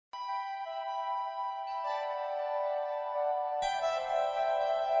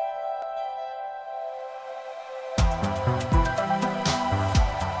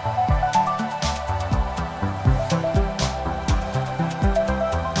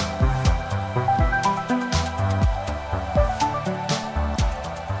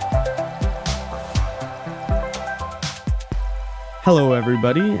Hello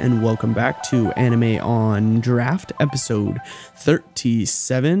everybody, and welcome back to Anime on Draft, episode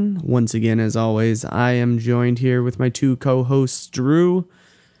 37. Once again, as always, I am joined here with my two co-hosts, Drew.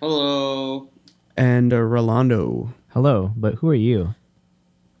 Hello. And Rolando. Hello, but who are you?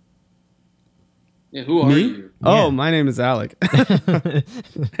 Yeah, who are you? Oh, Yeah. my name is Alec.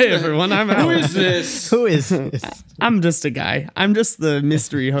 Hey everyone, I'm Alec. Who is this? Who is this? I'm just a guy. I'm just the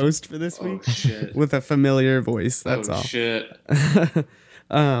mystery host for this week. Oh, shit. With a familiar voice, that's all. Shit.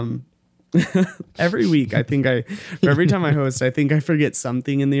 Every week, every time I host, I think I forget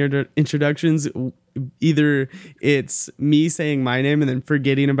something in the introductions. Either it's me saying my name and then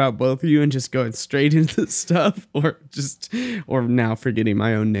forgetting about both of you and just going straight into the stuff, or now forgetting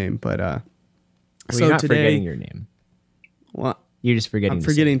my own name. But Well, so you're not today, forgetting your name. well, You're just forgetting. I'm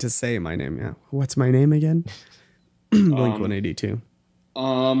forgetting to say my name. Yeah, what's my name again? Blink 182.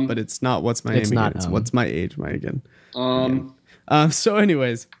 But it's not what's my name again. It's what's my age, my again. So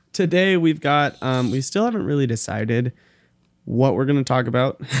anyways, today we've got, we still haven't really decided what we're going to talk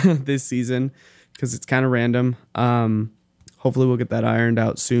about this season because it's kind of random. Hopefully we'll get that ironed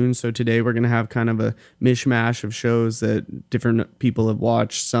out soon. So today we're going to have kind of a mishmash of shows that different people have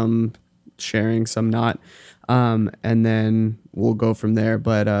watched, some sharing, some not. And then we'll go from there.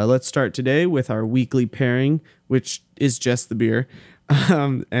 But let's start today with our weekly pairing, which is just the beer.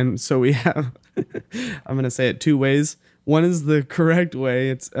 And so we have, I'm going to say it two ways. One is the correct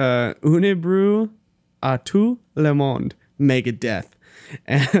way. It's Unibroue Tout Le Monde Megadeth.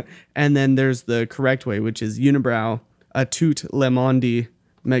 And then there's the correct way, which is Unibroue Tout Le Monde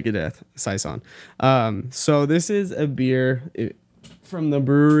Megadeth Saison. So this is a beer from the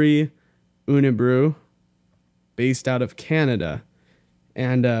brewery Unibroue, based out of Canada.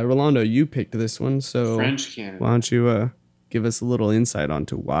 And Rolando, you picked this one. So French Canada. Why don't you give us a little insight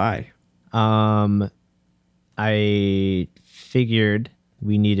onto why? I figured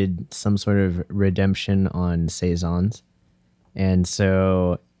we needed some sort of redemption on Saisons. And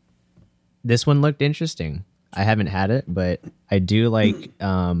so this one looked interesting. I haven't had it, but I do like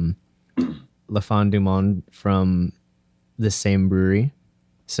Le Fin du Monde from the same brewery.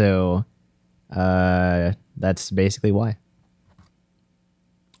 So that's basically why.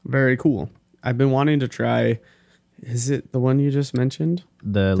 Very cool. I've been wanting to try. Is it the one you just mentioned?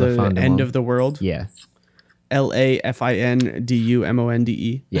 The Le Fin du End Monde. of the World? Yeah.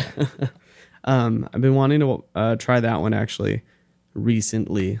 LAFINDUMONDE. Yeah. I've been wanting to try that one actually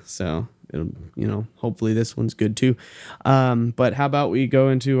recently. So, hopefully this one's good too. But how about we go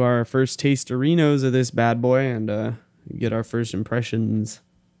into our first tasterinos of this bad boy and get our first impressions.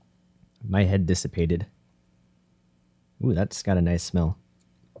 My head dissipated. Ooh, that's got a nice smell.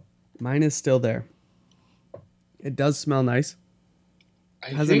 Mine is still there. It does smell nice.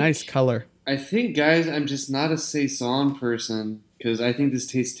 It has a nice color. I think, guys, I'm just not a Saison person because I think this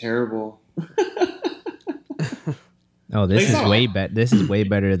tastes terrible. Oh, this Like, is way better. This is way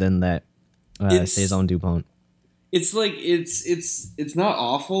better than that Saison Dupont. It's like it's not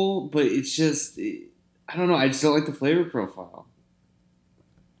awful, but it's just I don't know. I just don't like the flavor profile.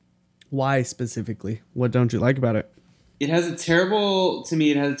 Why specifically? What don't you like about it? It has a terrible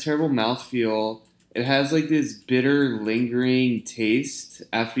mouthfeel. It has like this bitter, lingering taste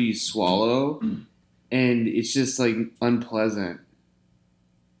after you swallow, and it's just like unpleasant.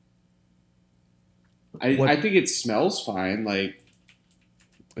 I think it smells fine. Like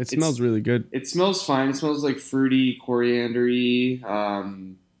It smells really good. it smells fine. It smells like fruity, coriander-y.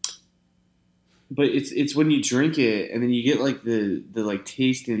 But it's when you drink it and then you get like the like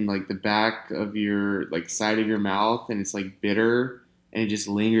taste in like the back of your like side of your mouth, and it's like bitter. And it just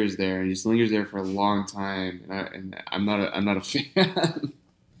lingers there, and it just lingers there for a long time. And I'm not a fan.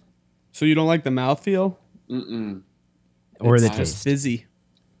 So you don't like the mouthfeel? Mm-mm. Or the It's taste. Fizzy.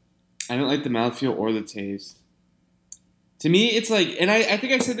 I don't like the mouthfeel or the taste. To me, it's like, and I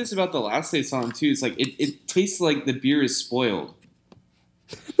think I said this about the last Saison too. It's like it tastes like the beer is spoiled.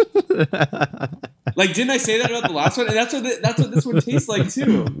 Like, didn't I say that about the last one? And that's what this one tastes like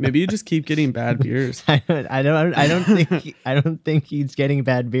too. Maybe you just keep getting bad beers. I don't think he's getting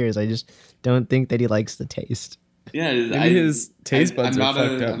bad beers. I just don't think that he likes the taste. Yeah, Maybe his taste buds are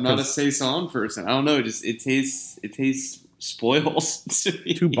fucked up. I'm not a Saison person. I don't know. It tastes spoils to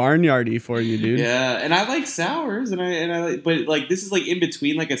me. Too barnyardy for you, dude. Yeah, and I like sours, and I like, but like this is like in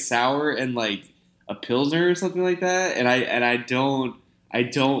between like a sour and like a Pilsner or something like that, and I don't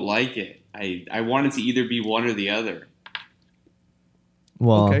like it. I want it to either be one or the other.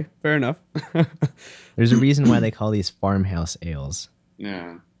 Well, okay, fair enough. There's a reason why they call these farmhouse ales.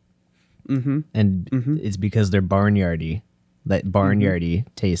 Yeah. Mm-hmm. And it's because they're barnyardy. That barnyardy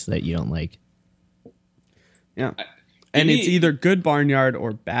taste that you don't like. Yeah. And it's either good barnyard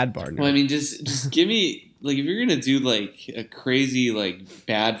or bad barnyard. Well, I mean, just give me, like, if you're going to do, like, a crazy, like,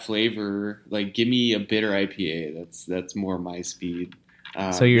 bad flavor, like, give me a bitter IPA. That's more my speed.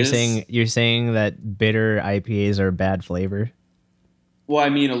 So you're saying that bitter IPAs are bad flavor? Well, I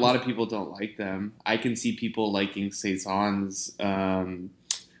mean, a lot of people don't like them. I can see people liking Saisons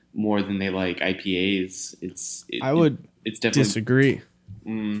more than they like IPAs. I would definitely disagree.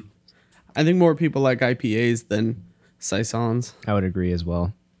 I think more people like IPAs than Saisons. I would agree as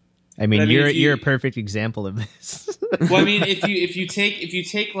well. I mean, you're a perfect example of this. Well, I mean, if you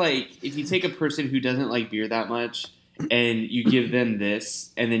take a person who doesn't like beer that much and you give them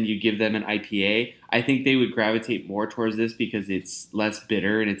this and then you give them an IPA, I think they would gravitate more towards this because it's less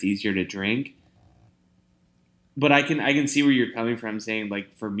bitter and it's easier to drink. But I can see where you're coming from, saying,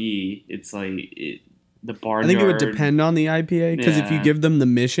 like, for me, it's like the barnyard. I think it would depend on the IPA, because if you give them the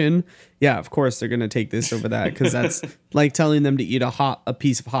Mission, yeah, of course they're gonna take this over that, because that's like telling them to eat a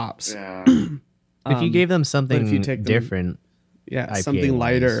piece of hops. Yeah. If you gave them something different, something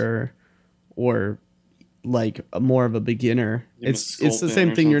lighter or like more of a beginner, it's the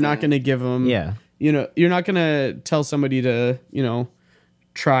same thing. You're not gonna give them. Yeah. You know, you're not gonna tell somebody to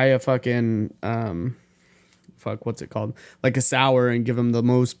try a fucking what's it called, like a sour, and give them the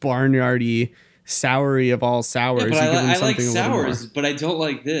most barnyardy soury of all sours. Yeah, but I like sours, but I don't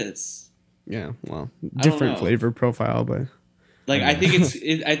like this. Yeah, well, different flavor profile, but like I think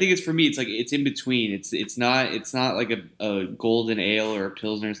it's for me. It's like it's in between. It's not like a golden ale or a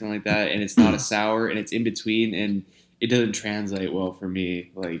pilsner or something like that, and it's not a sour, and it's in between, and it doesn't translate well for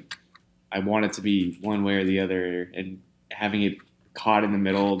me. Like I want it to be one way or the other, and having it caught in the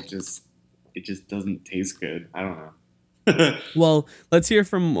middle just doesn't taste good. I don't know. Well, let's hear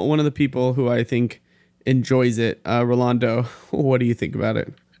from one of the people who I think enjoys it. Rolando, what do you think about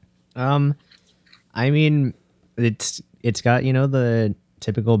it? I mean, it's got, the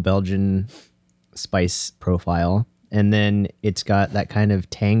typical Belgian spice profile, and then it's got that kind of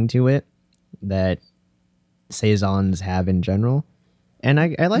tang to it that Saisons have in general, and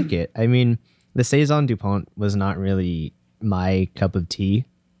I like it. I mean, the Saison DuPont was not really my cup of tea,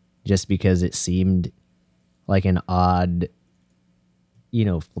 just because it seemed like an odd,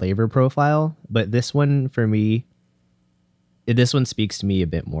 flavor profile. But this one, for me, this one speaks to me a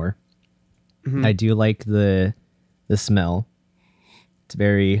bit more. Mm-hmm. I do like the smell. It's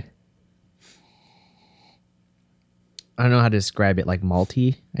very, I don't know how to describe it, like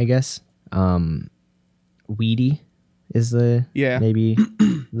malty, I guess. Weedy is maybe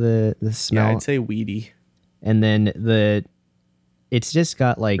the smell. Yeah, I'd say weedy. And then it's just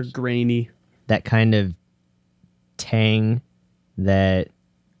got like or grainy, that kind of tang that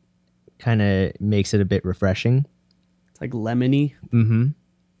kind of makes it a bit refreshing. It's like lemony.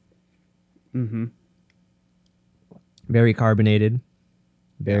 Very carbonated.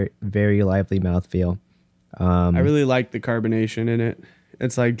 Very lively mouthfeel. I really like the carbonation in it.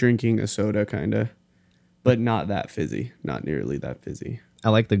 It's like drinking a soda, kind of, but not that fizzy. Not nearly that fizzy. I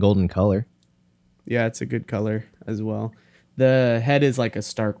like the golden color. Yeah, it's a good color as well. The head is like a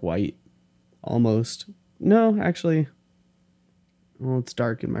stark white, almost. No, actually, well, it's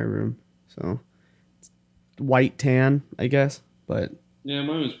dark in my room, so it's white tan, I guess. But yeah,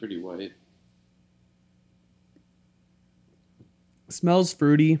 mine was pretty white. Smells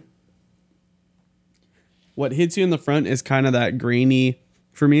fruity. What hits you in the front is kind of that grainy.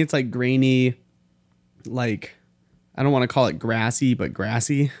 For me, it's like grainy, like, I don't want to call it grassy, but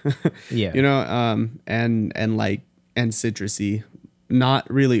grassy. Yeah. And citrusy. Not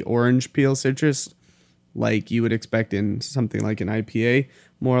really orange peel citrus like you would expect in something like an IPA.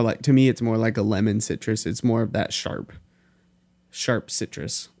 More like, to me, it's more like a lemon citrus. It's more of that sharp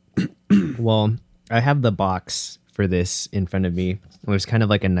citrus. Well, I have the box for this in front of me. There's kind of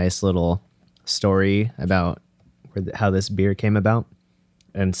like a nice little story about how this beer came about.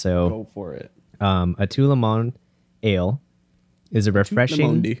 And so go for it. A Tout Le Monde ale is a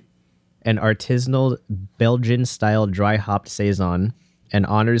refreshing and artisanal Belgian-style dry-hopped Saison, and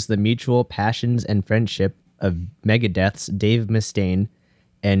honors the mutual passions and friendship of Megadeth's Dave Mustaine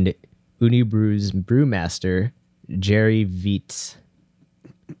and Unibroue's brewmaster, Jerry Vietz.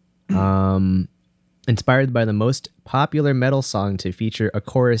 Inspired by the most popular metal song to feature a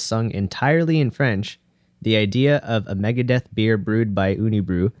chorus sung entirely in French, the idea of a Megadeth beer brewed by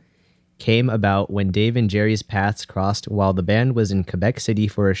Unibroue came about when Dave and Jerry's paths crossed while the band was in Quebec City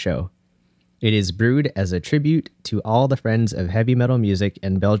for a show. It is brewed as a tribute to all the friends of heavy metal music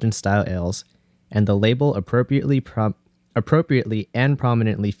and Belgian-style ales, and the label appropriately and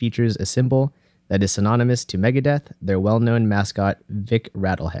prominently features a symbol that is synonymous to Megadeth, their well-known mascot, Vic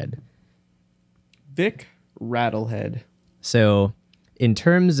Rattlehead. Vic Rattlehead. So, in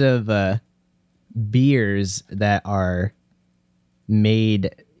terms of beers that are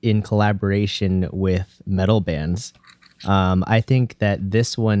made in collaboration with metal bands, I think that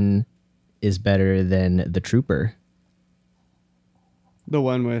this one is better than the Trooper. The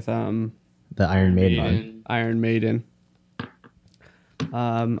one with the Iron Maiden. Iron Maiden.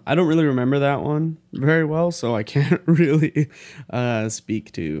 I don't really remember that one very well, so I can't really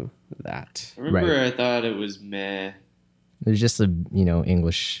speak to that. I remember I thought it was meh. It was just a,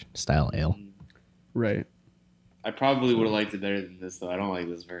 English style ale. Right. I probably would have liked it better than this, though. I don't like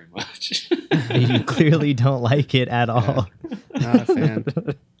this very much. You clearly don't like it at all. Not a fan.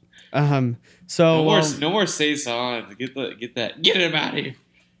 So no more Saison. Get him out of here.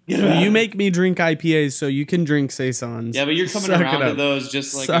 You make me drink IPAs, so you can drink Saisons. Yeah, but you're coming around to those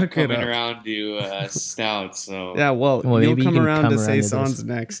just like I'm coming around to stouts. So yeah, well you'll come around to Saisons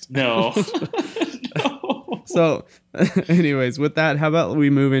next. No. No. So, anyways, with that, how about we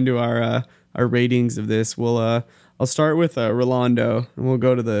move into our ratings of this? I'll start with Rolando, and we'll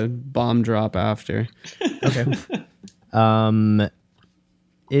go to the bomb drop after. Okay.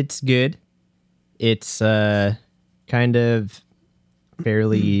 It's good. It's kind of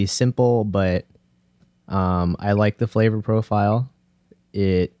fairly simple, but I like the flavor profile.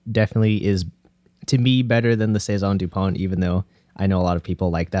 It definitely is, to me, better than the Saison DuPont, even though I know a lot of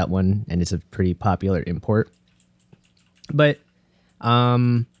people like that one, and it's a pretty popular import. But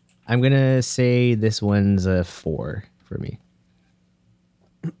I'm going to say this one's a 4 for me.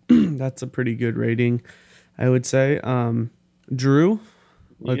 That's a pretty good rating, I would say. Drew,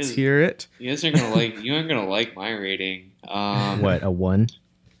 let's hear it. You guys aren't gonna like my rating. What, a 1?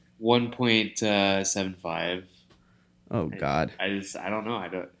 1.75. Oh God. I don't know.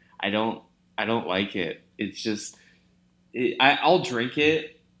 I don't like it. It's just I'll drink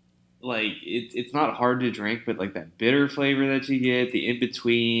it. Like it's not hard to drink, but like that bitter flavor that you get, the in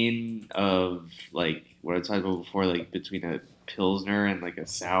between of like what I was talking about before, like between a Pilsner and like a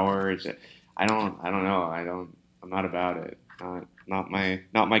sour. I don't know. I'm not about it. Not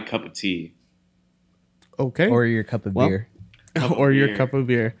my cup of tea. Okay. Or your cup of beer. Your cup of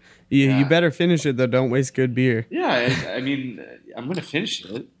beer. You better finish it though. Don't waste good beer. Yeah, I mean, I'm gonna finish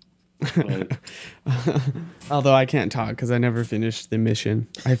it. But... Although I can't talk because I never finished the mission.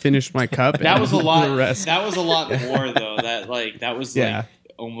 I finished my cup. That was a lot. That was a lot more though. That was like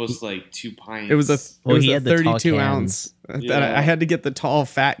almost like 2 pints. It was a 32 ounce. I had to get the tall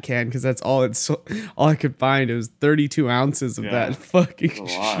fat can because that's all I could find. It was 32 ounces of that fucking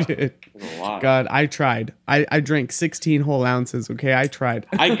shit. A lot. God, I tried. I drank 16 whole ounces. Okay, I tried.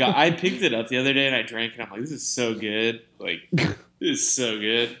 I picked it up the other day and I drank it. I'm like, this is so good. Like, this is so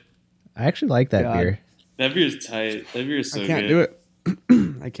good. I actually like that beer. That beer is tight. That beer is so good. I can't do it.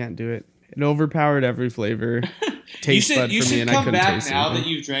 I can't do it. It overpowered every flavor. Taste bud for me, and I couldn't taste it. You should come back now that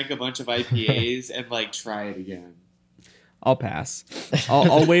you've drank a bunch of IPAs and like try it again. I'll pass.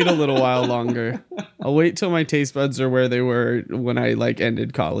 I'll wait a little while longer. I'll wait till my taste buds are where they were when I like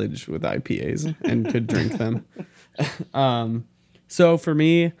ended college with IPAs and could drink them. So for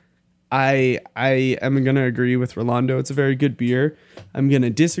me, I am gonna agree with Rolando. It's a very good beer. I'm gonna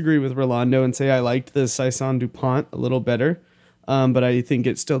disagree with Rolando and say I liked the Saison DuPont a little better. But I think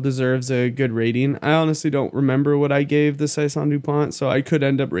it still deserves a good rating. I honestly don't remember what I gave the Saison DuPont, so I could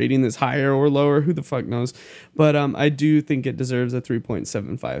end up rating this higher or lower. Who the fuck knows? But I do think it deserves a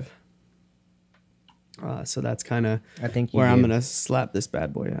 3.75. So that's kind of where I'm going to slap this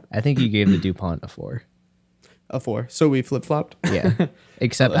bad boy at. I think you gave the DuPont a 4. A 4. So we flip-flopped? Yeah.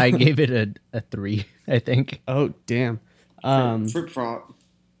 Except I gave it a 3, I think. Oh, damn. Flip-flop.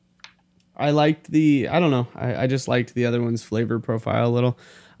 I liked I don't know. I just liked the other one's flavor profile a little.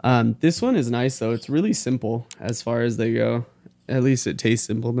 This one is nice, though. It's really simple as far as they go. At least it tastes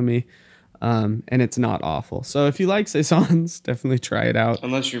simple to me. And it's not awful. So if you like Saisons, definitely try it out.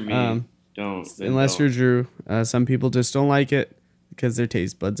 Unless you're me. Unless you're Drew. Some people just don't like it because their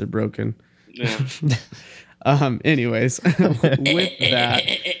taste buds are broken. Yeah. Anyways, with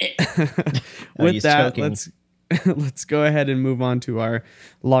that, let's go ahead and move on to our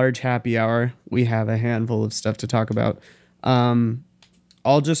large happy hour. We have a handful of stuff to talk about.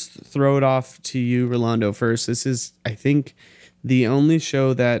 I'll just throw it off to you, Rolando, first. This is, I think, the only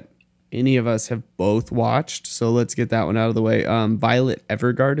show that any of us have both watched. So let's get that one out of the way. Violet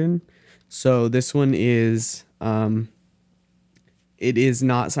Evergarden. So this one is it is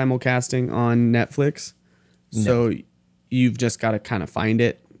not simulcasting on Netflix. No. So you've just got to kind of find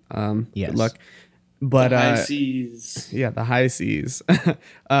it. Yes. Good luck. But the high seas. Yeah, the high seas.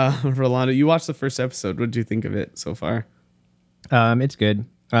 Rolando, you watched the first episode. What did you think of it so far? It's good.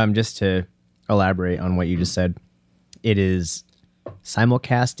 Just to elaborate on what you just said, it is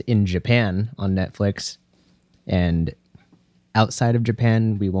simulcast in Japan on Netflix, and outside of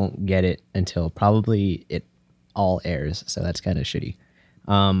Japan, we won't get it until probably it all airs. So that's kind of shitty.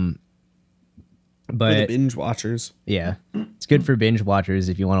 But for the binge watchers, yeah, it's good for binge watchers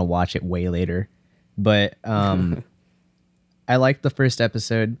if you want to watch it way later. But I liked the first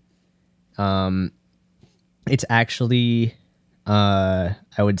episode. It's actually, I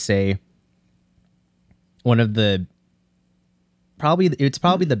would say, one of the it's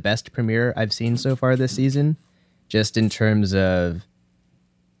probably the best premiere I've seen so far this season, just in terms of,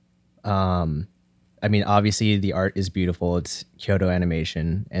 I mean, obviously the art is beautiful. It's Kyoto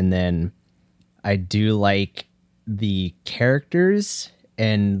Animation, and then I do like the characters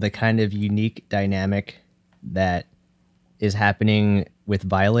and the kind of unique dynamic that is happening with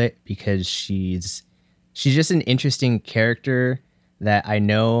Violet, because she's just an interesting character that I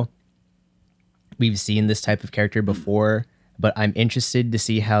know we've seen this type of character before, but I'm interested to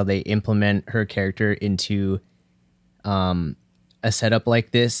see how they implement her character into a setup like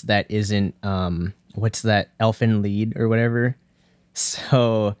this that isn't what's that, Elfin Lied or whatever.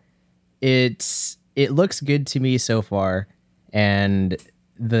 So it looks good to me so far, and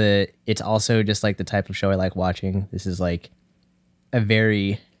it's also just like the type of show I like watching. This is like a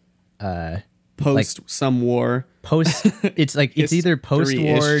very some war. It's like it's either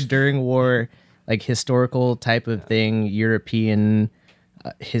post-war, during war, like historical type of thing, European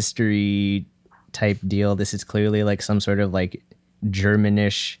history type deal. This is clearly like some sort of like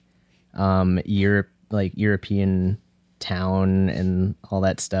Germanish European town and all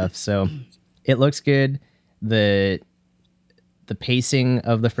that stuff. So it looks good. The pacing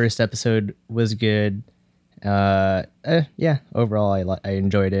of the first episode was good. Yeah, overall I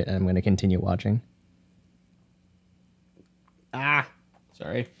enjoyed it, and I'm going to continue watching.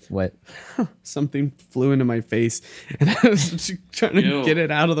 Sorry. What? Something flew into my face, and I was trying to get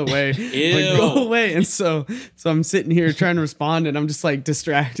it out of the way. Like, go away. And so I'm sitting here trying to respond, and I'm just like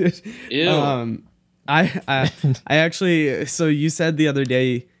distracted. Ew. I actually, so you said the other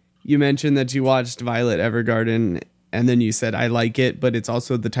day, you mentioned that you watched Violet Evergarden, and then you said, I like it, but it's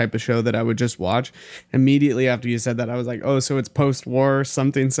also the type of show that I would just watch. Immediately after you said that, I was like, oh, so it's post-war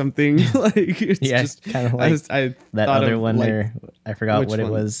something. Like, it's just kind of like that other one like, there. I forgot what it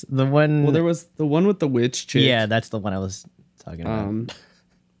was. The one. Well, there was the one with the witch chick. Yeah, that's the one I was talking about.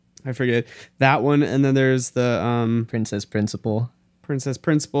 I forget that one. And then there's the Princess Principal.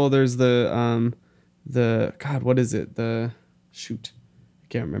 There's the God, what is it? I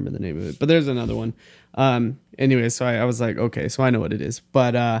can't remember the name of it, but there's another one. Anyway, so I was like, okay, so I know what it is,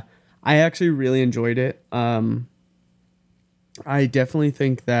 but I actually really enjoyed it. I definitely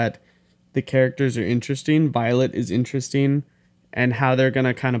think that the characters are interesting. Violet is interesting, and how they're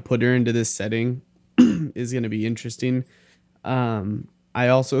gonna kind of put her into this setting is gonna be interesting. I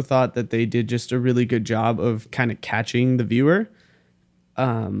also thought that they did just a really good job of kind of catching the viewer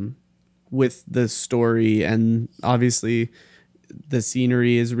with the story, and obviously the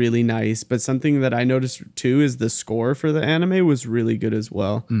scenery is really nice, but something that I noticed too is the score for the anime was really good as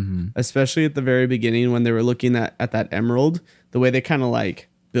well. Mm-hmm. Especially at the very beginning when they were looking at that emerald, the way they kind of like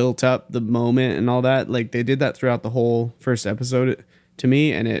built up the moment and all that, like they did that throughout the whole first episode to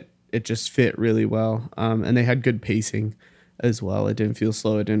me, and it just fit really well. And they had good pacing as well. It didn't feel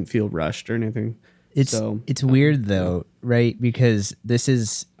slow, it didn't feel rushed or anything. It's weird though, right? Because this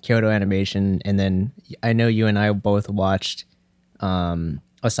is Kyoto Animation, and then I know you and I both watched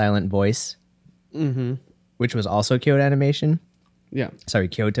A Silent Voice, which was also Kyoto Animation. Yeah. Sorry,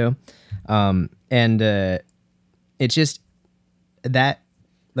 Kyoto. And it's just that,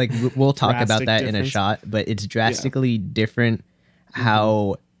 like, we'll talk about that difference in a shot, but it's drastically different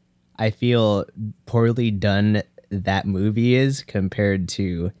how I feel poorly done that movie is compared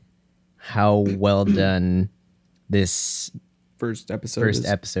to how well done this first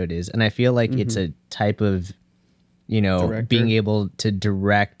episode is. And I feel like it's a type of, director. Being able to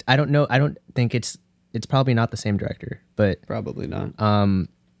direct. I don't know. I don't think it's probably not the same director, but probably not.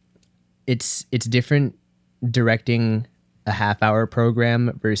 It's different directing a half-hour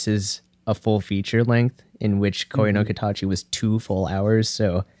program versus a full feature length, in which Koi no Katachi was 2 full hours.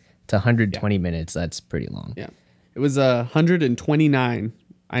 So it's 120 minutes. That's pretty long. Yeah. It was 129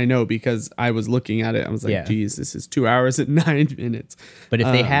 I know because I was looking at it. I was like, geez, this is 2 hours and 9 minutes. But if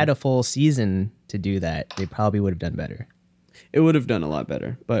they had a full season to do that, they probably would have done better. It would have done a lot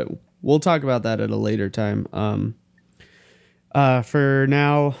better, but we'll talk about that at a later time. For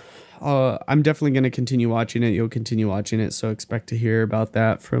now, I'm definitely going to continue watching it. You'll continue watching it, so expect to hear about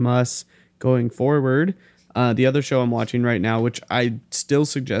that from us going forward. The other show I'm watching right now, which I still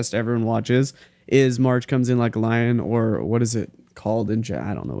suggest everyone watches, is March Comes In Like a Lion, or what is it called in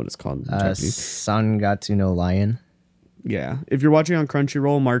I don't know what it's called in Japanese. Sangatsu no Lion. Yeah. If you're watching on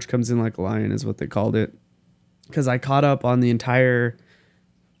Crunchyroll, March Comes In Like a Lion is what they called it. Because I caught up on the entire...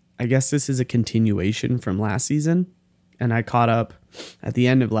 I guess this is a continuation from last season. And I caught up at the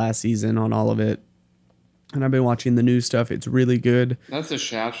end of last season on all of it. And I've been watching the new stuff. It's really good. That's a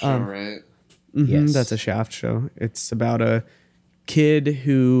Shaft show, right? Yes. That's a Shaft show. It's about a kid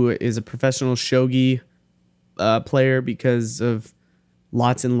who is a professional shogi player because of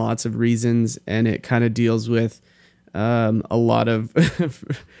lots and lots of reasons. And it kind of deals with a lot of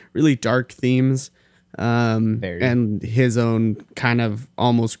really dark themes. And his own kind of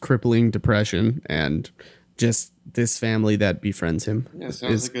almost crippling depression and just this family that befriends him. Yeah,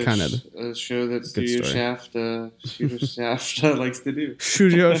 sounds like a show that Studio Shaft likes to do.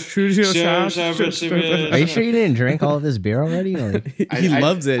 Studio Shaft. Are you sure you didn't drink all of this beer already? He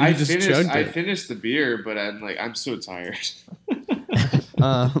loves it. He just chugged it. I finished the beer, but I'm so tired.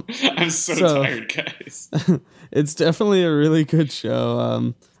 I'm so tired, guys. It's definitely a really good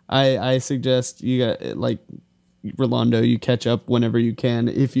show. I suggest you got like Rolando, you catch up whenever you can,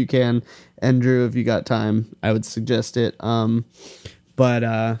 if you can. Andrew, if you got time, I would suggest it. Yeah,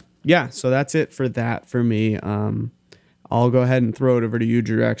 so that's it for that for me. I'll go ahead and throw it over to you,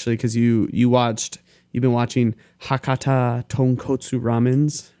 Drew, actually, because you've been watching Hakata Tonkotsu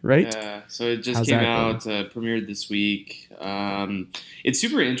Ramens, right? Yeah, so it just came out, premiered this week. It's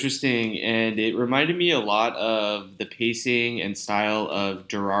super interesting, and it reminded me a lot of the pacing and style of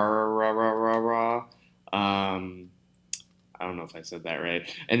Durarara. I don't know if I said that right.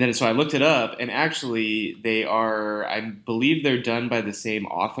 And then so I looked it up, and actually I believe they're done by the same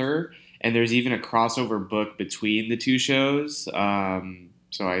author, and there's even a crossover book between the two shows.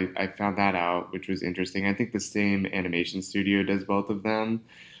 So I found that out, which was interesting. I think the same animation studio does both of them.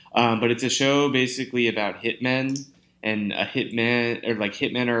 But it's a show basically about hitmen, and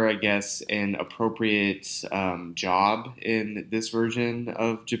hitmen are, I guess, an appropriate job in this version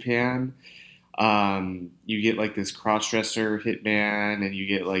of Japan. You get like this cross-dresser hitman, and you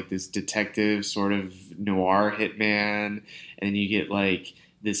get like this detective sort of noir hitman, and then you get like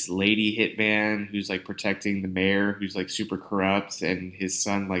this lady hitman who's like protecting the mayor, who's like super corrupt, and his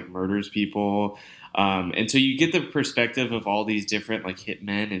son like murders people. And so you get the perspective of all these different like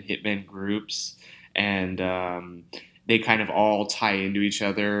hitmen and hitmen groups, and they kind of all tie into each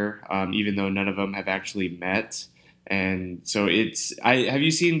other, even though none of them have actually met. And so have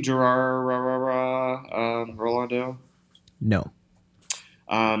you seen Durarara, Rolando? No.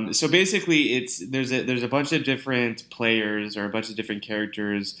 So basically there's a bunch of different players or a bunch of different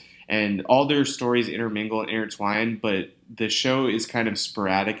characters, and all their stories intermingle and intertwine, but the show is kind of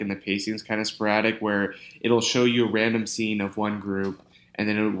sporadic and the pacing is kind of sporadic, where it'll show you a random scene of one group, and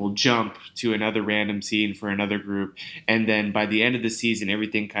then it will jump to another random scene for another group. And then by the end of the season,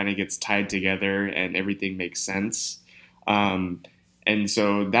 everything kind of gets tied together and everything makes sense. And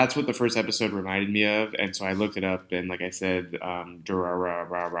so that's what the first episode reminded me of. And so I looked it up, and like I said,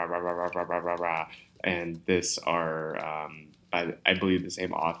 and this are, I believe, the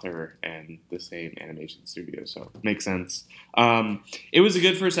same author and the same animation studio. So it makes sense. It was a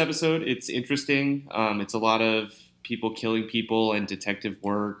good first episode. It's interesting. It's a lot of people killing people and detective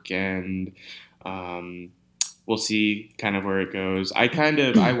work, and we'll see kind of where it goes.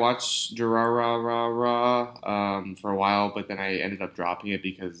 I watched Durarara for a while, but then I ended up dropping it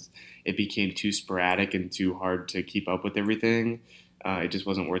because it became too sporadic and too hard to keep up with everything. It just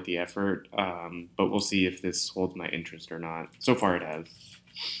wasn't worth the effort. But we'll see if this holds my interest or not. So far it has.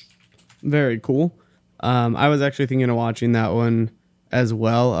 Very cool. I was actually thinking of watching that one as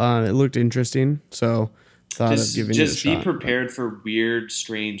well. It looked interesting, so thought of giving it a shot. Just be prepared for weird,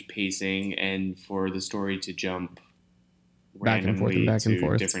 strange pacing and for the story to jump back and forth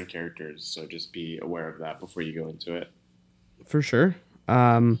to different characters. So just be aware of that before you go into it. For sure.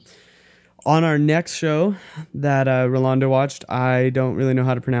 On our next show that Rolando watched, I don't really know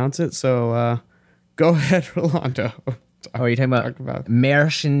how to pronounce it, so go ahead, Rolando. Are you talking about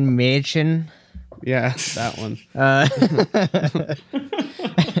Mädchen? Yeah, that one.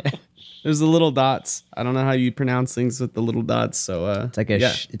 There's the little dots. I don't know how you pronounce things with the little dots. So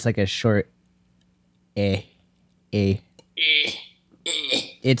it's like a short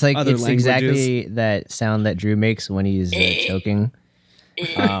It's like other it's languages. exactly that sound that Drew makes when he's choking.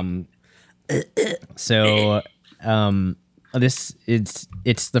 So this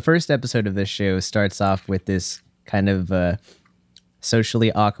it's the first episode of this show starts off with this kind of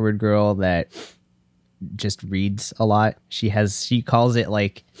socially awkward girl that just reads a lot. She calls it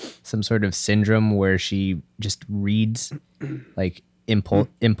like some sort of syndrome where she just reads like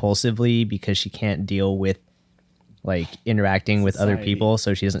impulsively because she can't deal with like interacting with other people,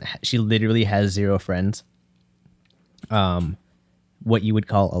 so she literally has 0 friends. What you would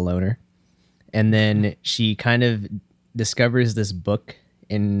call a loner. And then she kind of discovers this book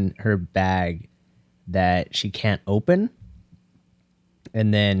in her bag that she can't open,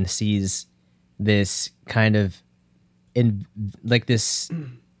 and then sees this kind of this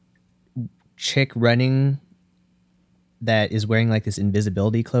chick running that is wearing like this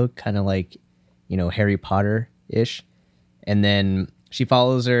invisibility cloak, kind of like, Harry Potter ish. And then she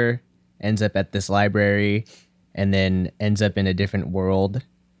follows her, ends up at this library, and then ends up in a different world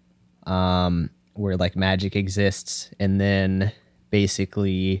where like magic exists. And then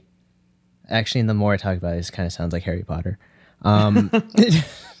basically, actually, the more I talk about it, it kind of sounds like Harry Potter. A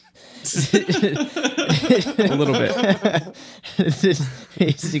little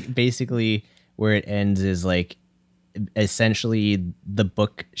bit. Basically, where it ends is like essentially the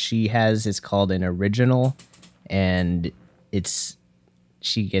book she has is called an original, and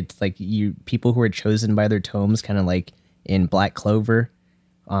she gets like people who are chosen by their tomes, kind of like in Black Clover,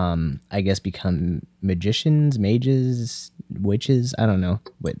 I guess become magicians, mages, witches. I don't know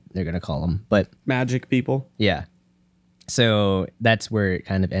what they're gonna call them, but magic people. Yeah. So that's where it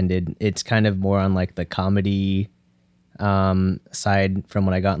kind of ended. It's kind of more on like the comedy side from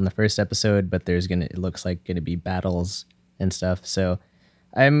what I got in the first episode, but it looks like gonna be battles and stuff. So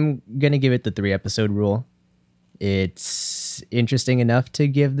I'm gonna give it the 3-episode rule. It's interesting enough to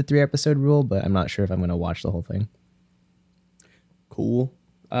give the 3-episode rule, but I'm not sure if I'm gonna watch the whole thing. Cool.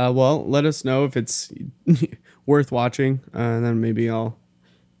 Well, let us know if it's worth watching, and then maybe I'll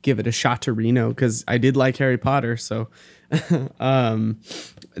give it a shot to Reno, because I did like Harry Potter. So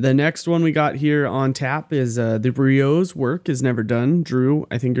the next one we got here on tap is The Brio's Work Is Never Done. Drew,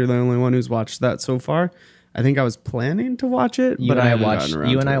 I think you're the only one who's watched that so far. I think I was planning to watch it, but I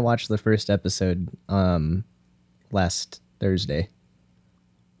watched the first episode last Thursday.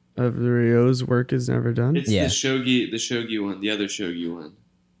 Of The Brio's Work Is Never Done? It's the shogi one, the other shogi one.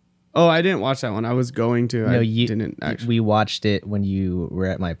 Oh, I didn't watch that one. I was going to. No, didn't actually. We watched it when you were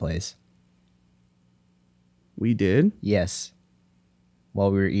at my place. We did? Yes.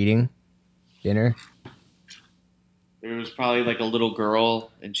 While we were eating dinner. There was probably like a little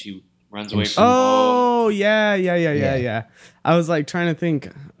girl, and she runs away from home. Oh, yeah. I was like trying to think,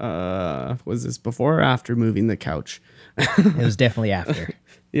 was this before or after moving the couch? It was definitely after.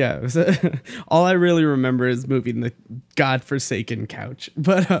 Yeah, it was, all I really remember is moving the godforsaken couch.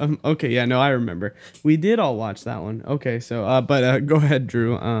 But okay, yeah, no, I remember. We did all watch that one. Okay, so but go ahead,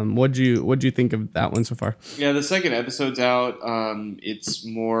 Drew. What'd you think of that one so far? Yeah, the second episode's out. It's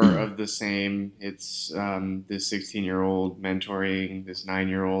more of the same. It's this 16-year-old mentoring this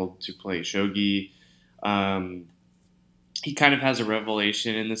 9-year-old to play shogi. He kind of has a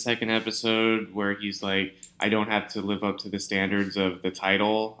revelation in the second episode where he's like, I don't have to live up to the standards of the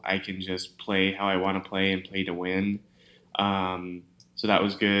title. I can just play how I want to play and play to win. So that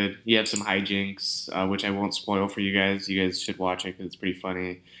was good. He had some hijinks, which I won't spoil for you guys. You guys should watch it because it's pretty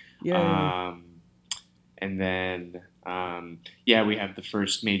funny. Yeah. And then, we have the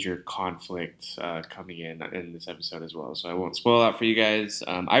first major conflict coming in this episode as well. So I won't spoil that for you guys.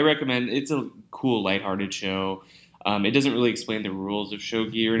 I recommend. It's a cool, lighthearted show. It doesn't really explain the rules of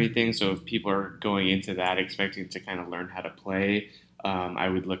shogi or anything, so if people are going into that expecting to kind of learn how to play, I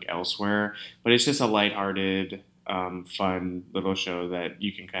would look elsewhere. But it's just a lighthearted, fun little show that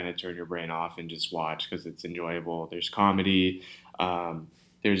you can kind of turn your brain off and just watch because it's enjoyable. There's comedy.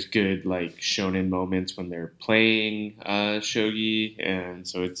 There's good like shonen moments when they're playing shogi, and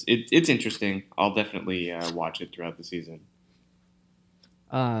so it's interesting. I'll definitely watch it throughout the season.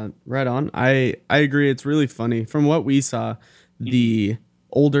 Right on. I agree. It's really funny. From what we saw, the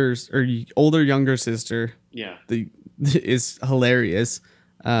older younger sister, is hilarious.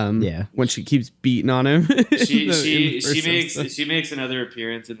 When she keeps beating on him. She makes another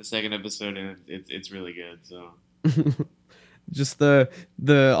appearance in the second episode, and it's really good. So just the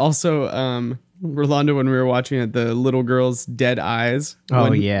also Rolando, when we were watching it, the little girl's dead eyes.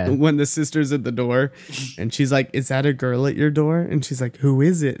 When the sister's at the door, and she's like, "Is that a girl at your door?" And she's like, "Who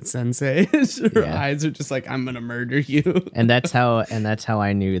is it, Sensei?" Her eyes are just like, "I'm gonna murder you." And that's how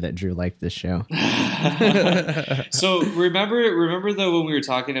I knew that Drew liked this show. So remember though when we were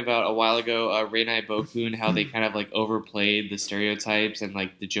talking about a while ago, Reinai Boku, and how they kind of like overplayed the stereotypes and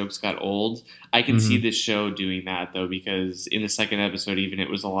like the jokes got old. I can see this show doing that though, because in the second episode, even it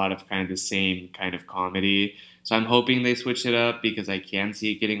was a lot of kind of the same kind of comedy. So I'm hoping they switch it up because I can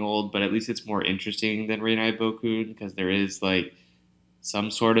see it getting old, but at least it's more interesting than Reinai Boku because there is like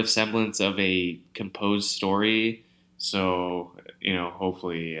some sort of semblance of a composed story. So,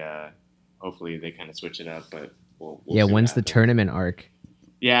 hopefully they kind of switch it up, but we'll when's the tournament arc?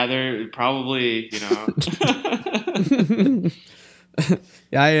 Yeah, they're probably,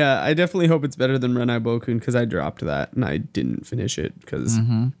 Yeah, I definitely hope it's better than Reinai Boku because I dropped that and I didn't finish it because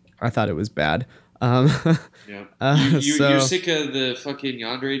I thought it was bad. You're sick of the fucking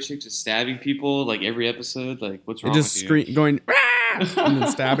yandere chick just stabbing people like every episode. Like, what's wrong with you? Going and then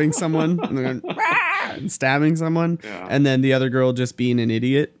stabbing someone and then going, and stabbing someone, and then the other girl just being an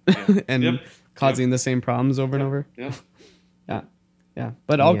idiot and causing the same problems over and over. Yeah.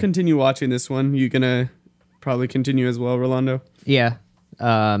 But I'll continue watching this one. You gonna probably continue as well, Rolando? Yeah.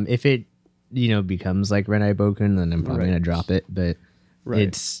 If it becomes like Reinai Boku, then I'm probably gonna drop it. But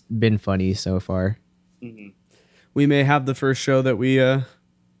it's been funny so far. Mm-hmm. We may have the first show that we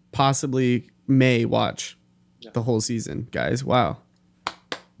possibly may watch the whole season, guys. Wow.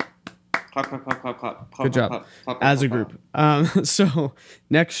 Clap, clap, clap, clap, clap. Good job. Clap, clap, clap, as clap, a group. So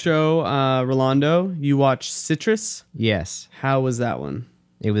next show, Rolando, you watched Citrus. Yes. How was that one?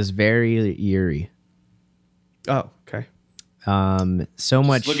 It was very eerie. Oh, okay. So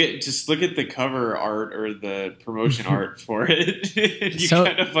much. Just look at the cover art or the promotion art for it. You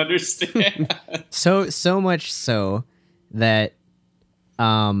kind of understand. So much so that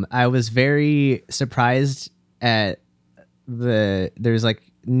I was very surprised at there's like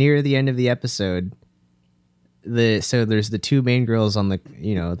near the end of the episode. There's the two main girls on the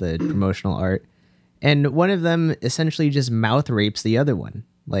the promotional art, and one of them essentially just mouth rapes the other one.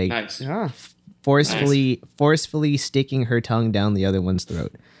 Like, nice. Yeah. Forcefully sticking her tongue down the other one's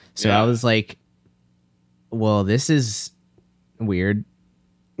throat. So I was like, well, this is weird.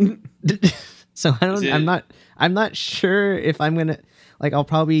 So I'm not sure if I'm gonna I'll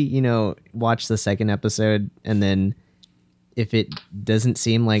probably watch the second episode, and then if it doesn't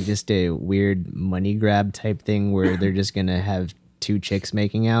seem like just a weird money grab type thing where they're just gonna have two chicks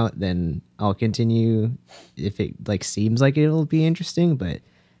making out, then I'll continue. If it seems like it'll be interesting, but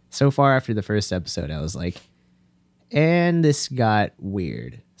so far after the first episode, I was like, and this got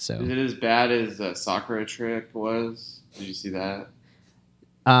weird. So is it as bad as Sakura Trick was? Did you see that?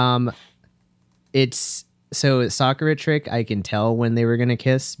 It's so Sakura Trick. I can tell when they were gonna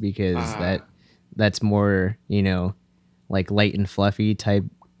kiss because that's more light and fluffy type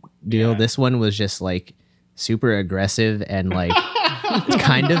deal. Yeah. This one was just super aggressive and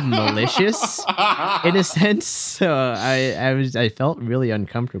kind of malicious in a sense. So I felt really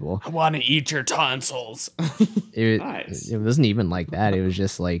uncomfortable. I want to eat your tonsils. Nice. It wasn't even like that. It was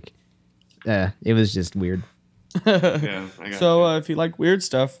just it was just weird. Yeah, so if you like weird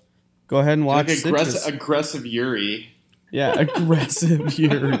stuff, go ahead and watch aggressive Yuri. Yeah, aggressive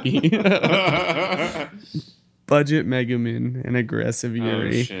Yuri. Budget Megumin and aggressive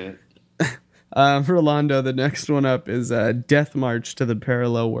Yuri. Oh, shit. Rolando, the next one up is Death March to the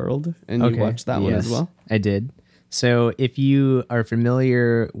Parallel World, and you watched that one as well? I did. So if you are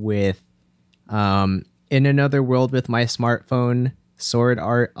familiar with In Another World with My Smartphone, Sword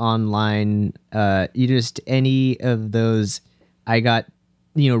Art Online, just any of those, I got,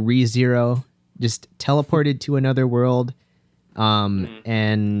 ReZero, just teleported to another world,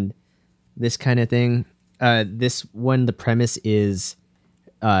 and this kind of thing. This one, the premise is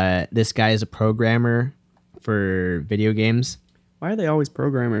this guy is a programmer for video games. Why are they always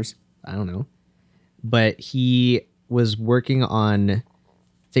programmers? I don't know. But he was working on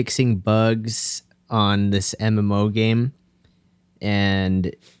fixing bugs on this MMO game.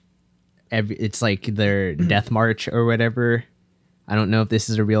 And it's like their Death March or whatever. I don't know if this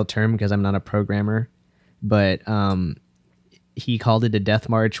is a real term because I'm not a programmer. But he called it a Death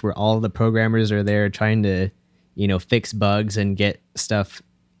March where all the programmers are there trying to, fix bugs and get stuff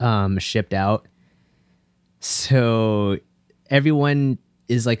shipped out. So everyone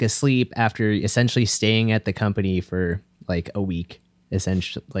is asleep after essentially staying at the company for a week,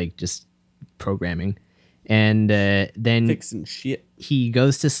 essentially just programming. And then fixing shit. He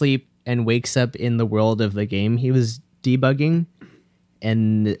goes to sleep and wakes up in the world of the game he was debugging.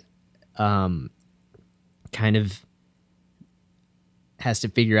 And kind of has to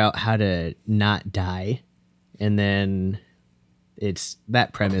figure out how to not die. And then it's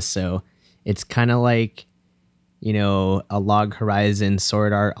that premise. So it's kind of like, you know, a Log Horizon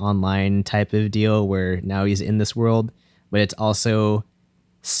Sword Art Online type of deal where now he's in this world, but it's also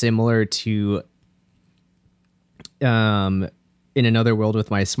similar to in Another World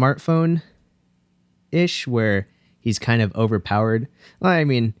with My Smartphone ish, where he's kind of overpowered. Well, I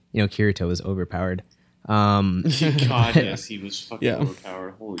mean, you know, Kirito was overpowered. God, yes, he was fucking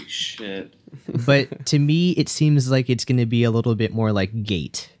overpowered. Holy shit. But to me, it seems like it's going to be a little bit more like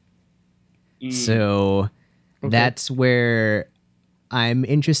Gate. So that's where I'm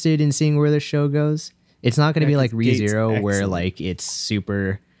interested in seeing where the show goes. It's not going to be like ReZero, where like it's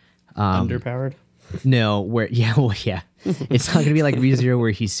super underpowered. No, where it's not going to be like ReZero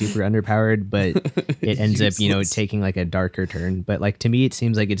where he's super underpowered, but it ends up, you know, taking like a darker turn. But like to me, it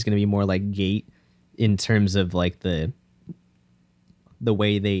seems like it's going to be more like Gate in terms of like the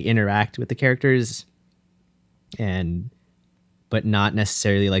way they interact with the characters, but not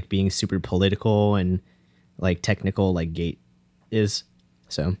necessarily like being super political and like technical like Gate is.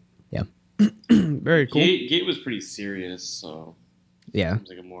 So yeah. Very cool. Gate was pretty serious, so yeah. Seems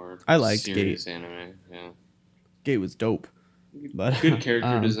like a more I liked serious Gate. anime. Yeah. Gate was dope. But good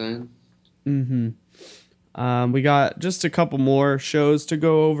character design. We got just a couple more shows to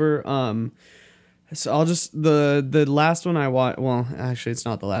go over. So I'll just the last one I watched. Well, actually, it's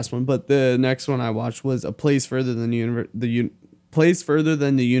not the last one, but the next one I watched was A Place Further Than the Universe. Place Further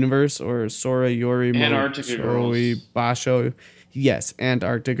Than the Universe, or Sora Yori Antarctica Girls. Basho. Yes,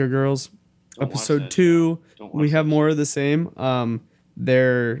 Antarctica Girls. Episode 2. We have more of the same.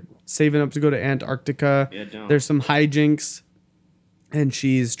 They're saving up to go to Antarctica. There's some hijinks, and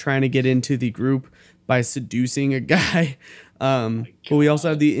she's trying to get into the group by seducing a guy. But we also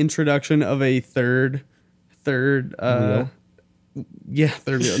have the introduction of a third girl.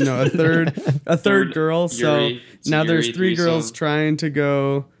 So now there's 3 girls trying to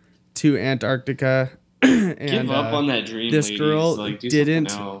go to Antarctica. And give up on that dream. This ladies. girl like,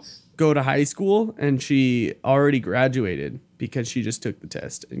 didn't go to high school, and she already graduated because she just took the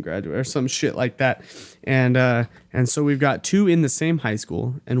test and graduated or some shit like that. And so we've got 2 in the same high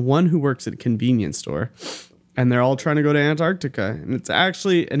school and 1 who works at a convenience store. And they're all trying to go to Antarctica. And it's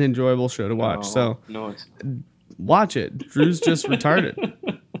actually an enjoyable show to watch. Watch it. Drew's just retarded.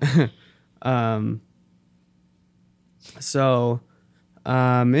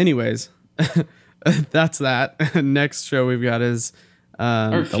 Anyways, that's that. Next show we've got is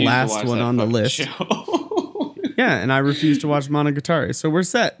the last one on the list. Yeah, and I refuse to watch Monogatari. So we're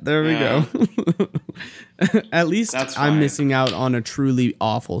set. There we go. At least I'm missing out on a truly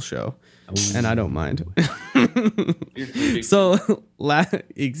awful show. And I don't mind. So,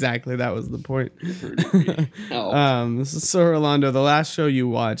 exactly, that was the point. So, Orlando, the last show you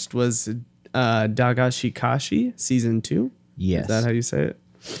watched was Dagashikashi Season 2? Yes. Is that how you say it?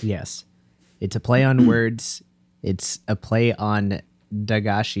 Yes. It's a play on words. It's a play on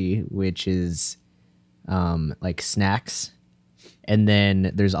Dagashi, which is like snacks. And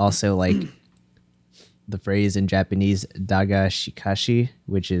then there's also like the phrase in Japanese, Dagashikashi,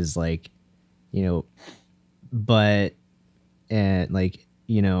 which is like, you know, but, and like,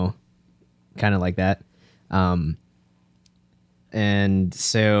 you know, kind of like that. And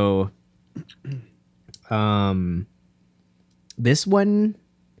so, this one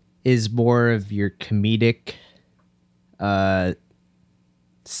is more of your comedic,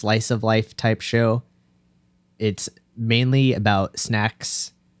 slice of life type show. It's mainly about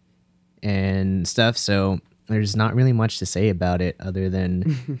snacks and stuff. So there's not really much to say about it other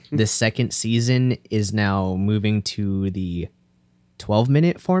than the second season is now moving to the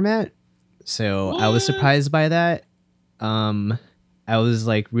 12-minute format. So what? I was surprised by that. I was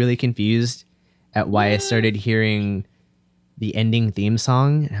like really confused at why I started hearing the ending theme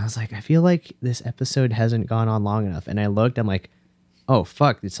song. And I was like, I feel like this episode hasn't gone on long enough. And I looked, I'm like, oh,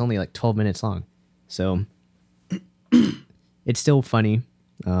 fuck, it's only like 12 minutes long. So it's still funny.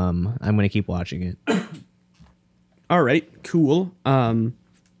 I'm going to keep watching it. All right, cool.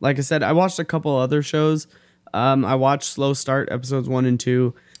 Like I said, I watched a couple other shows. I watched Slow Start episodes 1 and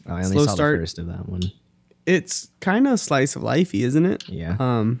 2. Oh, I only saw the first of that one. It's kind of slice of lifey, isn't it? Yeah.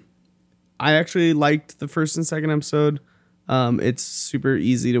 I actually liked the first and second episode. It's super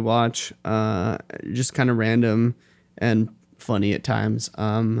easy to watch. Just kind of random and funny at times.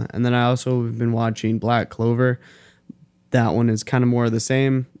 And then I also have been watching Black Clover. That one is kind of more of the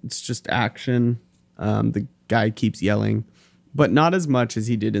same. It's just action. The guy keeps yelling, but not as much as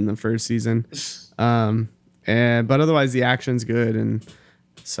he did in the first season. But otherwise the action's good, and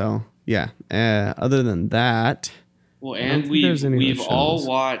So yeah. Other than that, well, and we've all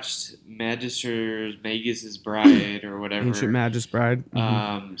watched Magister Magus' Bride or whatever. Ancient Magus Bride.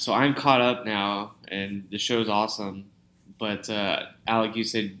 Mm-hmm. So I'm caught up now, and the show's awesome. But Alec, you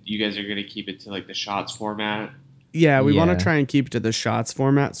said you guys are gonna keep it to like the shots format. Yeah, we want to try and keep it to the shots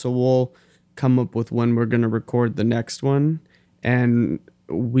format. So we'll come up with when we're gonna record the next one, and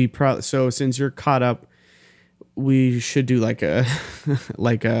we probably since you're caught up, we should do like a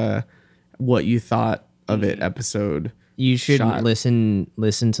what you thought of it episode. You should listen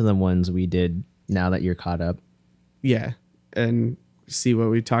to the ones we did now that you're caught up. Yeah, and see what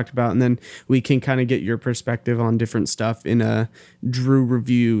we talked about, and then we can kind of get your perspective on different stuff in a Drew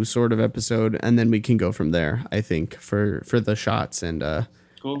review sort of episode, and then we can go from there, I think, for the shots, and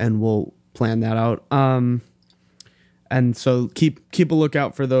cool. And we'll plan that out. And so keep a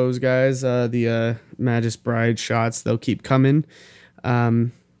lookout for those guys. The Magus Bride shots, they'll keep coming.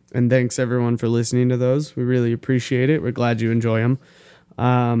 And thanks everyone for listening to those. We really appreciate it. We're glad you enjoy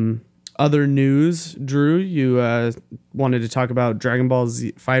them. Other news, Drew, you wanted to talk about Dragon Ball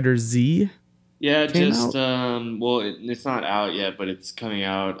Z Fighter Z. Yeah, just it's not out yet, but it's coming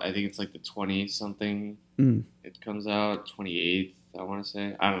out. I think it's like the 20-something. It comes out 28th. I want to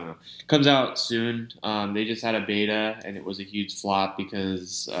say. I don't know. It comes out soon. They just had a beta, and it was a huge flop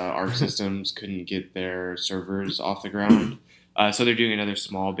because Arc Systems couldn't get their servers off the ground. So they're doing another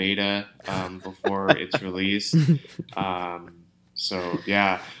small beta before it's released. So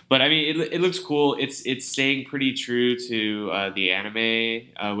yeah, but I mean, it looks cool. It's staying pretty true to the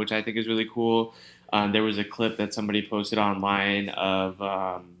anime, which I think is really cool. There was a clip that somebody posted online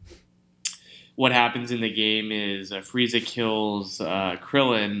of what happens in the game is Frieza kills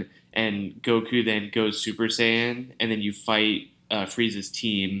Krillin, and Goku then goes Super Saiyan, and then you fight Frieza's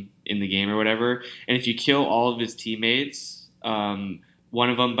team in the game or whatever. And if you kill all of his teammates, one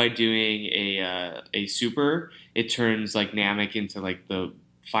of them by doing a super, it turns like Namek into like the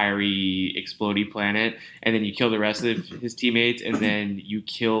fiery explodey planet, and then you kill the rest of his teammates, and then you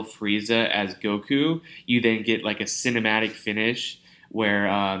kill Frieza as Goku. You then get like a cinematic finish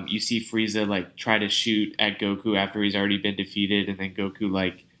where you see Frieza like try to shoot at Goku after he's already been defeated, and then Goku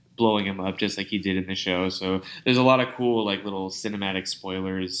like blowing him up just like he did in the show. So there's a lot of cool like little cinematic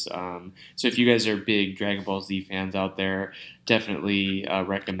spoilers. So if you guys are big Dragon Ball Z fans out there, definitely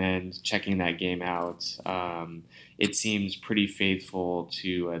recommend checking that game out. It seems pretty faithful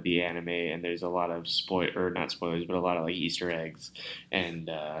to the anime, and there's a lot of not spoilers, but a lot of like Easter eggs and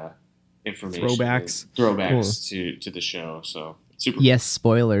information, throwbacks cool. to the show. So super yes,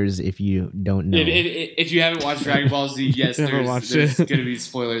 spoilers if you don't know. If you haven't watched Dragon Ball Z, yes, there's going to be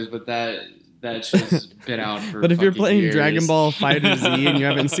spoilers, but that show's been out for. But if you're playing years. Dragon Ball Fighter Z and you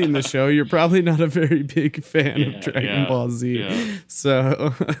haven't seen the show, you're probably not a very big fan of Dragon Ball Z. Yeah.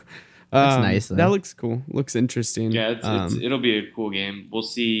 So that's nice. Though. That looks cool. Looks interesting. Yeah, it'll be a cool game. We'll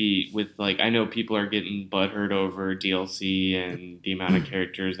see. With like, I know people are getting butthurt over DLC and the amount of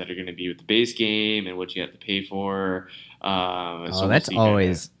characters that are going to be with the base game and what you have to pay for. So that's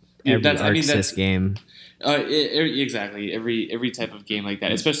always every Arc game. Exactly. Every type of game like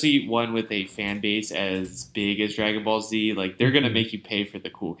that, especially one with a fan base as big as Dragon Ball Z, like they're gonna make you pay for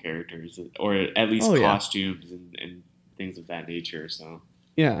the cool characters or at least costumes and things of that nature. So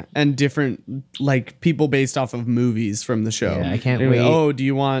yeah, and different like people based off of movies from the show. Yeah, I can't wait. Oh, do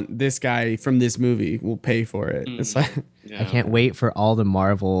you want this guy from this movie? We'll pay for it. It's like I can't wait for all the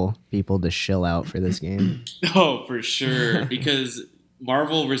Marvel people to shill out for this game. Oh, for sure, because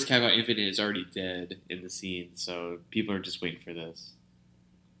Marvel vs. Capcom Infinite is already dead in the scene, so people are just waiting for this.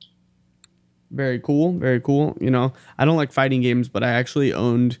 Very cool, very cool. You know, I don't like fighting games, but I actually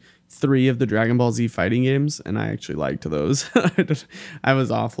owned 3 of the Dragon Ball Z fighting games, and I actually liked those. I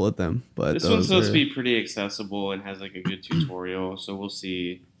was awful at them, but this one's supposed to be pretty accessible and has like a good tutorial, so we'll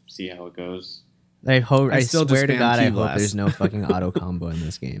see how it goes. I hope. I swear to God, I hope there's no fucking auto combo in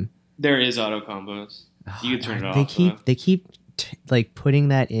this game. There is auto combos. You can turn it off. They keep like putting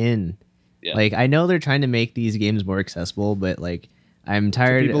that in. Yeah. Like I know they're trying to make these games more accessible, but like I'm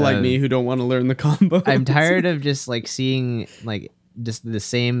tired. People like me who don't want to learn the combo. I'm tired of just like seeing like just the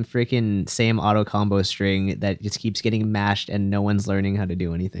same auto combo string that just keeps getting mashed and no one's learning how to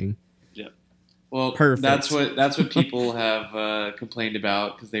do anything. Yeah. Well, perfect. That's what people have complained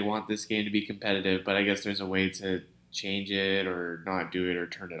about because they want this game to be competitive, but I guess there's a way to change it or not do it or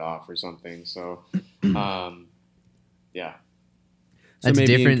turn it off or something. So, yeah. So that's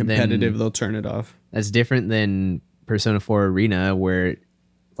maybe different in competitive, they'll turn it off. That's different than Persona 4 Arena, where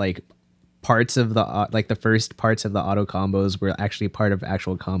like parts of the the first parts of the auto combos were actually part of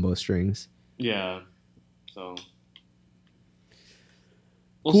actual combo strings. Yeah. So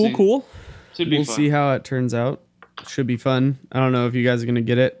Cool. We'll see how it turns out. Should be fun. I don't know if you guys are gonna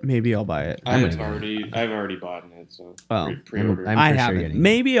get it. Maybe I'll buy it. I've already bought it, so pre-ordered. I haven't.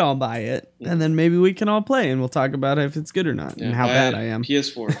 Maybe I'll buy it, and then maybe we can all play, and we'll talk about if it's good or not, and how bad I am.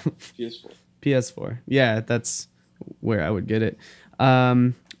 PS4. Yeah, that's where I would get it.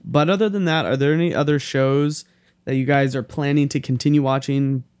 But other than that, are there any other shows that you guys are planning to continue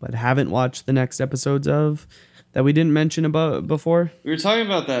watching but haven't watched the next episodes of? That we didn't mention about before? We were talking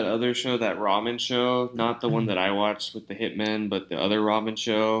about that other show, that ramen show, not the one that I watched with the hitmen, but the other ramen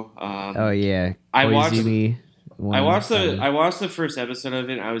show. I watched the first episode of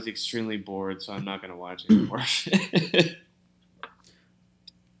it. I was extremely bored, so I'm not going to watch any more of it.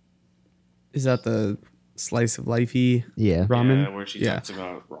 Is that the slice of lifey ramen? Yeah, where she talks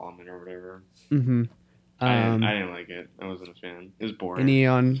about ramen or whatever. Mm-hmm. I didn't like it. I wasn't a fan. It was boring. Any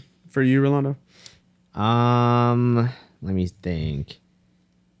on for you, Rolando? Let me think.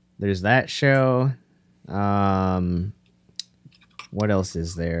 There's that show. What else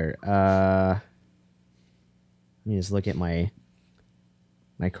is there? Let me just look at my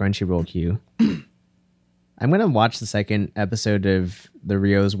Crunchyroll queue. I'm gonna watch the second episode of The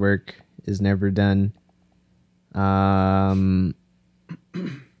Rio's Work Is Never Done. I'm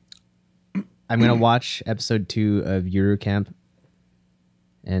gonna watch episode 2 of Yuru Camp.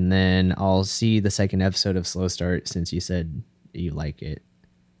 And then I'll see the second episode of Slow Start since you said you like it.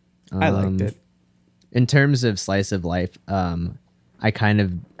 I liked it. In terms of slice of life, I kind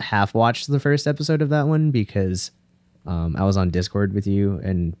of half watched the first episode of that one because I was on Discord with you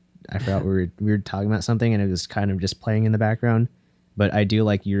and I forgot we were talking about something and it was kind of just playing in the background. But I do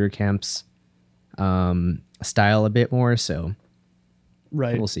like Eurocamp's style a bit more, so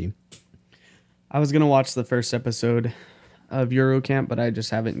we'll see. I was gonna watch the first episode of Eurocamp, but I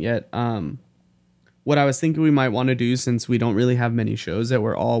just haven't yet. What I was thinking we might want to do, since we don't really have many shows that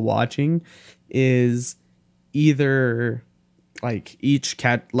we're all watching, is either like each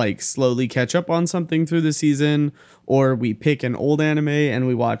slowly catch up on something through the season, or we pick an old anime and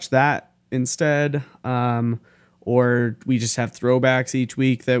we watch that instead, or we just have throwbacks each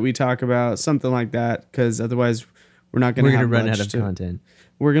week that we talk about, something like that, because otherwise we're gonna run out of content.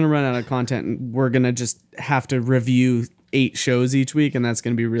 We're gonna run out of content, and we're gonna just have to review 8 shows each week, and that's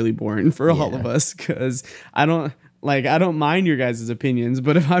going to be really boring for all of us, because I don't mind your guys' opinions,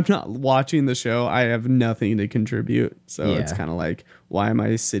 but if I'm not watching the show, I have nothing to contribute. So it's kind of like, why am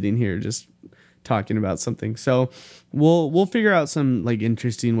I sitting here just talking about something? So we'll figure out some like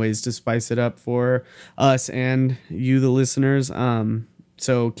interesting ways to spice it up for us and you, the listeners.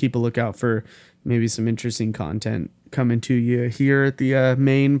 So keep a lookout for maybe some interesting content coming to you here at the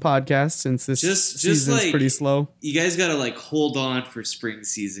main podcast, since this season's pretty slow. You guys gotta like hold on for spring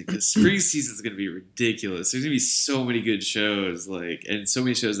season, because spring season's gonna be ridiculous. There's gonna be so many good shows, and so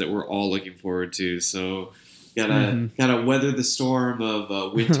many shows that we're all looking forward to. So gotta weather the storm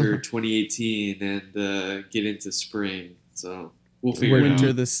of winter 2018 and get into spring. So we'll figure it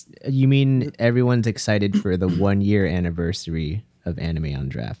out. You mean everyone's excited for the 1-year anniversary of Anime on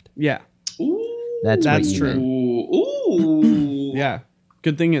Draft? Yeah. Ooh. That's true. Ooh. Yeah.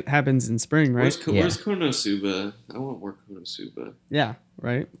 Good thing it happens in spring, right? Where's Konosuba? I want more Konosuba. Yeah,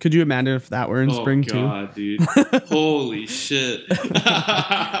 right? Could you imagine if that were in spring too? Oh, God, dude. Holy shit.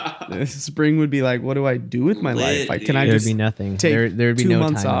 Spring would be like, what do I do with my life? Like, can I just be nothing. Take there'd be 2 no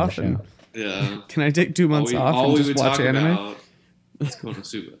months time off? on the show. Yeah. Can I take 2 months off and just watch anime? It's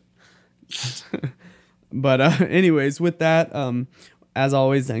Konosuba. But anyways, with that, as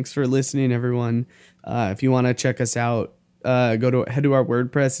always, thanks for listening, everyone. If you want to check us out, head to our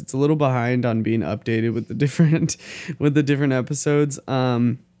WordPress. It's a little behind on being updated with the different episodes.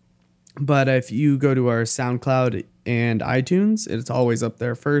 But if you go to our SoundCloud and iTunes, it's always up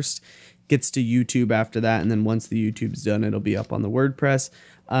there first. Gets to YouTube after that, and then once the YouTube's done, it'll be up on the WordPress.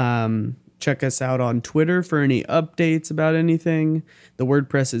 Check us out on Twitter for any updates about anything. The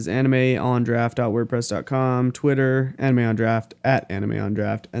WordPress is animeondraft.wordpress.com. Twitter, animeondraft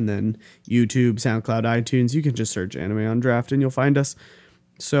 @animeondraft. And then YouTube, SoundCloud, iTunes. You can just search Anime on Draft and you'll find us.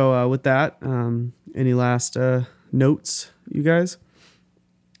 So with that, any last notes, you guys?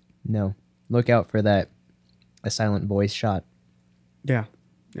 No. Look out for a silent voice shot. Yeah.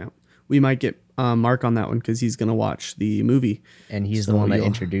 We might get Mark on that one because he's going to watch the movie. And he's the one that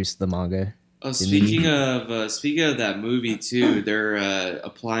introduced the manga. Speaking of that movie too, they're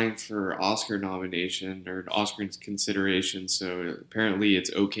applying for Oscar nomination or Oscar consideration. So apparently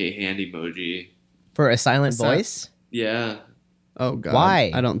it's okay hand emoji for a silent voice. Yeah. Oh God.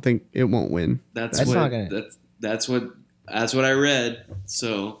 Why? I don't think it won't win. That's what That's what I read.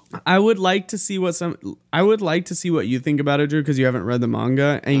 So I would like to see what you think about it, Drew, because you haven't read the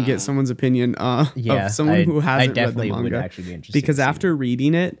manga, and get someone's opinion of someone who hasn't read the manga. Would actually be interested because after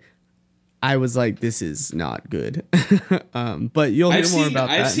reading it, I was like, this is not good. But you'll hear more about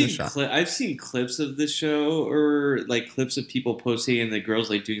that in the show. I've seen clips of the show, or like clips of people posting and the girls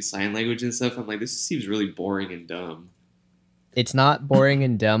like doing sign language and stuff. I'm like, this seems really boring and dumb. It's not boring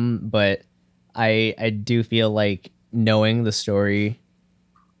and dumb, but I do feel like knowing the story,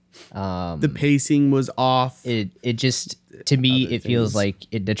 the pacing was off. It just, to me, it feels like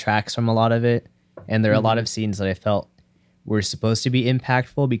it detracts from a lot of it. And there are a lot of scenes that I felt were supposed to be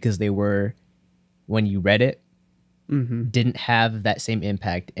impactful because they were, when you read it, didn't have that same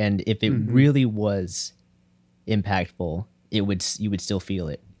impact. And if it really was impactful, you would still feel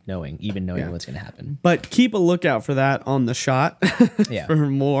it, knowing what's going to happen. But keep a lookout for that on the shot. for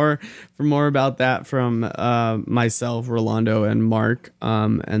more about that from myself, Rolando, and Mark,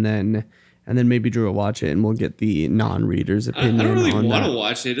 and then maybe Drew will watch it, and we'll get the non-reader's opinion. I don't really want to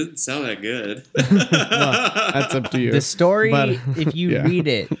watch it. It doesn't sound that good. Well, that's up to you. The story, if you read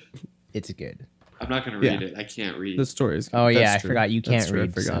it, it's good. I'm not going to read it. I can't read. The story is good. Oh, yeah, I forgot. You can't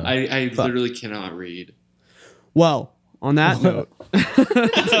read. I literally cannot read. Well, on that note, Drew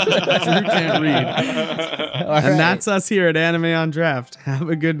can't read. And that's us here at Anime on Draft. Have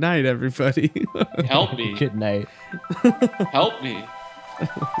a good night, everybody. Help me. Good night. Help me.